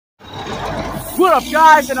What up,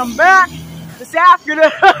 guys? And I'm back this afternoon.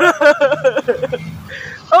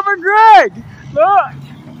 Over Greg, look.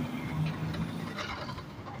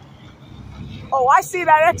 Oh, I see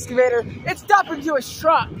that excavator. It's dumped into his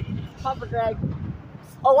truck. Papa Greg.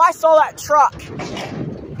 Oh, I saw that truck.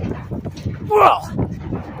 Whoa.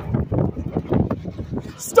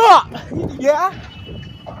 Stop. Yeah.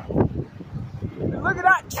 Look at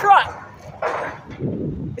that truck.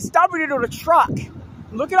 It's dumping into the truck.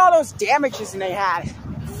 Look at all those damages they had.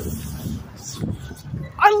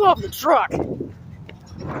 I love the truck.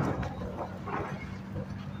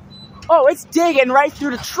 Oh, it's digging right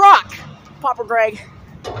through the truck, Papa Greg.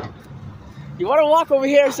 You want to walk over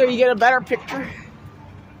here so you get a better picture?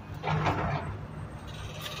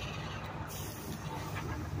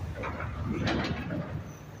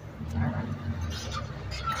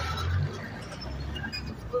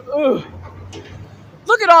 Ugh.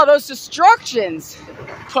 Look at all those destructions,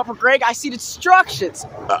 Papa Greg. I see destructions.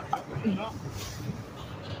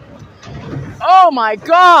 Oh my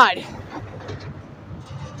God.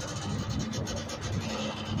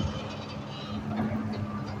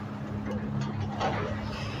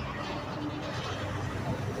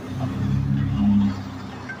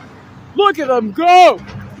 Look at them go.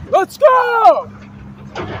 Let's go.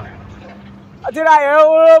 Did I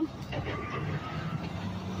owe him?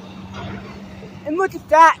 And look at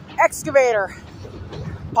that excavator,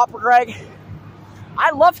 Papa Greg. I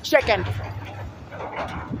love chicken.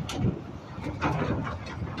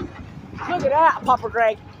 Look at that, Papa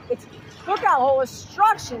Greg. Look at all the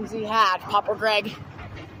instructions he had, Papa Greg.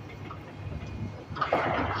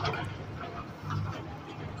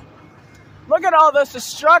 Look at all those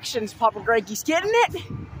instructions, Papa Greg. He's getting it?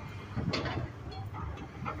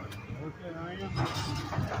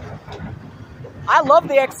 I love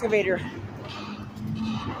the excavator.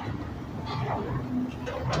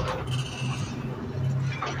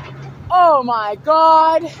 Oh my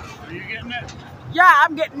God. Are you getting it? Yeah,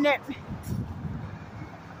 I'm getting it.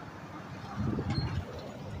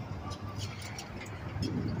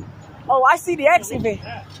 Oh, I see the excavator.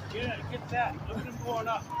 Get that. Look at him going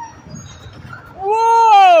up.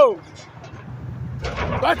 Whoa!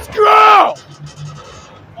 Let's go!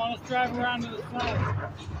 Come on, let's drive around to the side.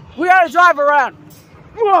 We gotta drive around.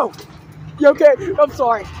 Whoa! You okay? I'm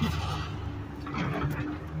sorry.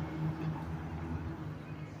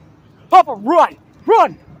 Papa, run!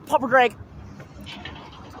 Run! Papa Greg.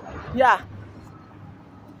 Yeah.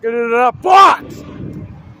 Get in the box!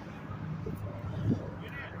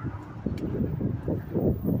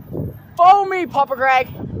 Follow me, Papa Greg.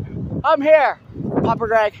 I'm here, Papa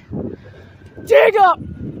Greg. Dig up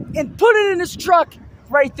and put it in this truck.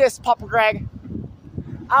 Right this, Papa Greg.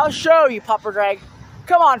 I'll show you, Papa Greg.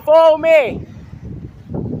 Come on, follow me.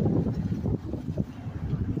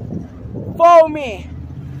 Follow me.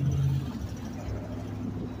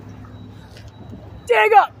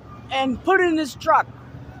 Dig up and put it in this truck.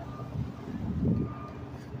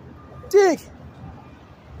 Dig.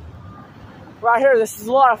 Right here, this is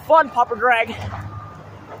a lot of fun, Papa Greg.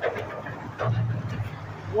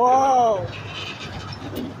 Whoa.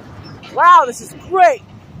 Wow, this is great.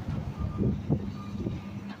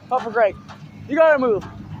 Papa Greg, you gotta move.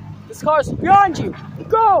 This car's behind you.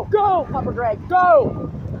 Go, go, Papa Greg, go.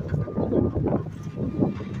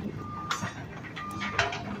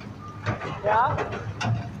 Yeah?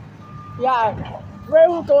 Yeah, Ray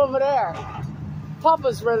will go over there.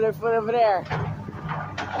 Papa's ready to put over there.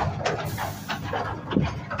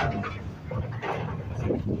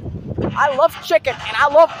 I love chicken and I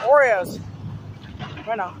love Oreos.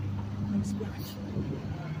 Right now.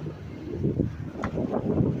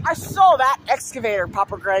 I saw that excavator,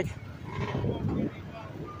 Papa Greg.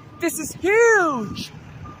 This is huge,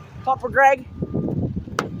 Papa Greg.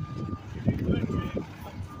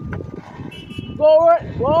 Lower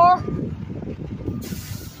it, lower.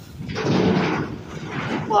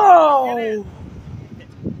 Whoa!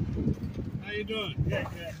 How you doing? Good.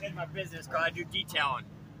 In my business card, I do detailing.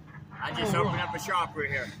 I just opened up a shop right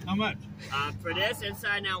here. How much? For this,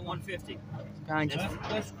 inside now, $150.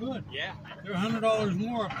 That's good. Yeah. They're $100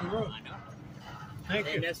 more up the road. I know. Thank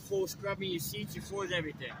you. And that's full scrubbing your seats, your floors,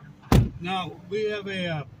 everything. Now, we have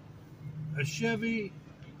a Chevy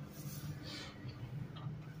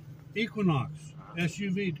Equinox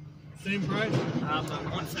SUV. Same price?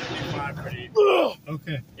 $175 for the.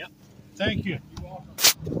 Okay. Yep. Thank you. You're welcome.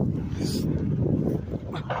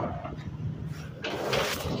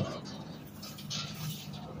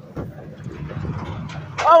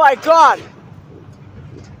 Oh my God!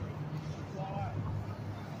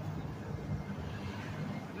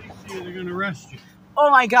 They're going to arrest you. Oh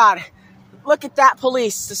my God! Look at that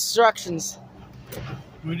police instructions.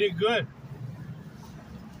 We did good.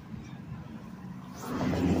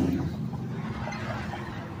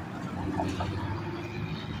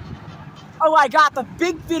 Oh, I got the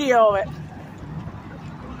big video of it.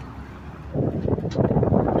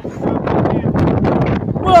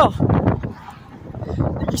 Whoa!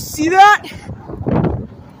 Did you see that?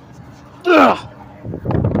 Ugh.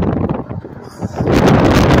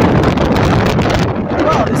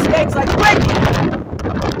 Whoa, this thing's like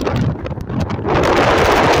wicked!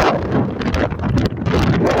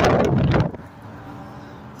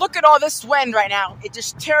 Look at all this wind right now. It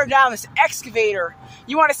just tear down this excavator.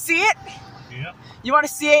 You want to see it? Yep. You want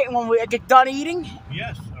to see it when we get done eating?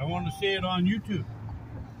 Yes, I want to see it on YouTube.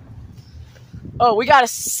 Oh, we got to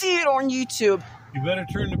see it on YouTube You better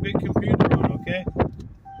turn the big computer on, okay?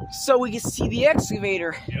 so we can see the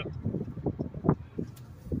excavator. Yep.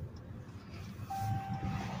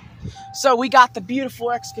 So we got the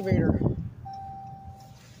beautiful excavator.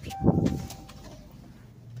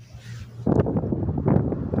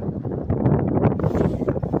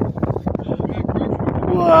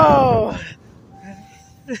 Whoa!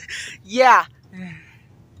 Yeah. Get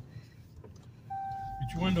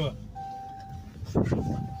your window up.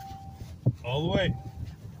 All the way.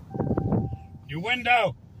 Your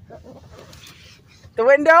window. The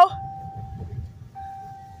window?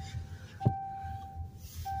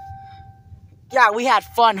 Yeah, we had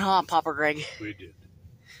fun, huh, Papa Greg? We did.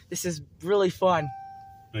 This is really fun.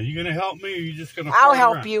 Now, you gonna help me, or you just gonna? I'll fart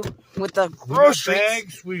help around? you with the We got groceries.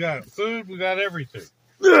 bags. We got food. We got everything.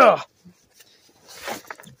 Ugh.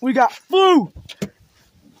 We got food.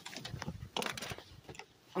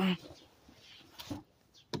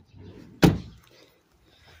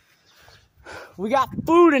 We got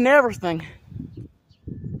food and everything.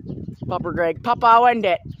 Papa Greg. Papa, I'll end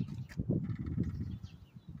it.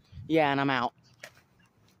 Yeah, and I'm out.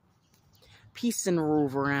 Peace and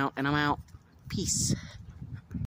Rover out, and I'm out. Peace.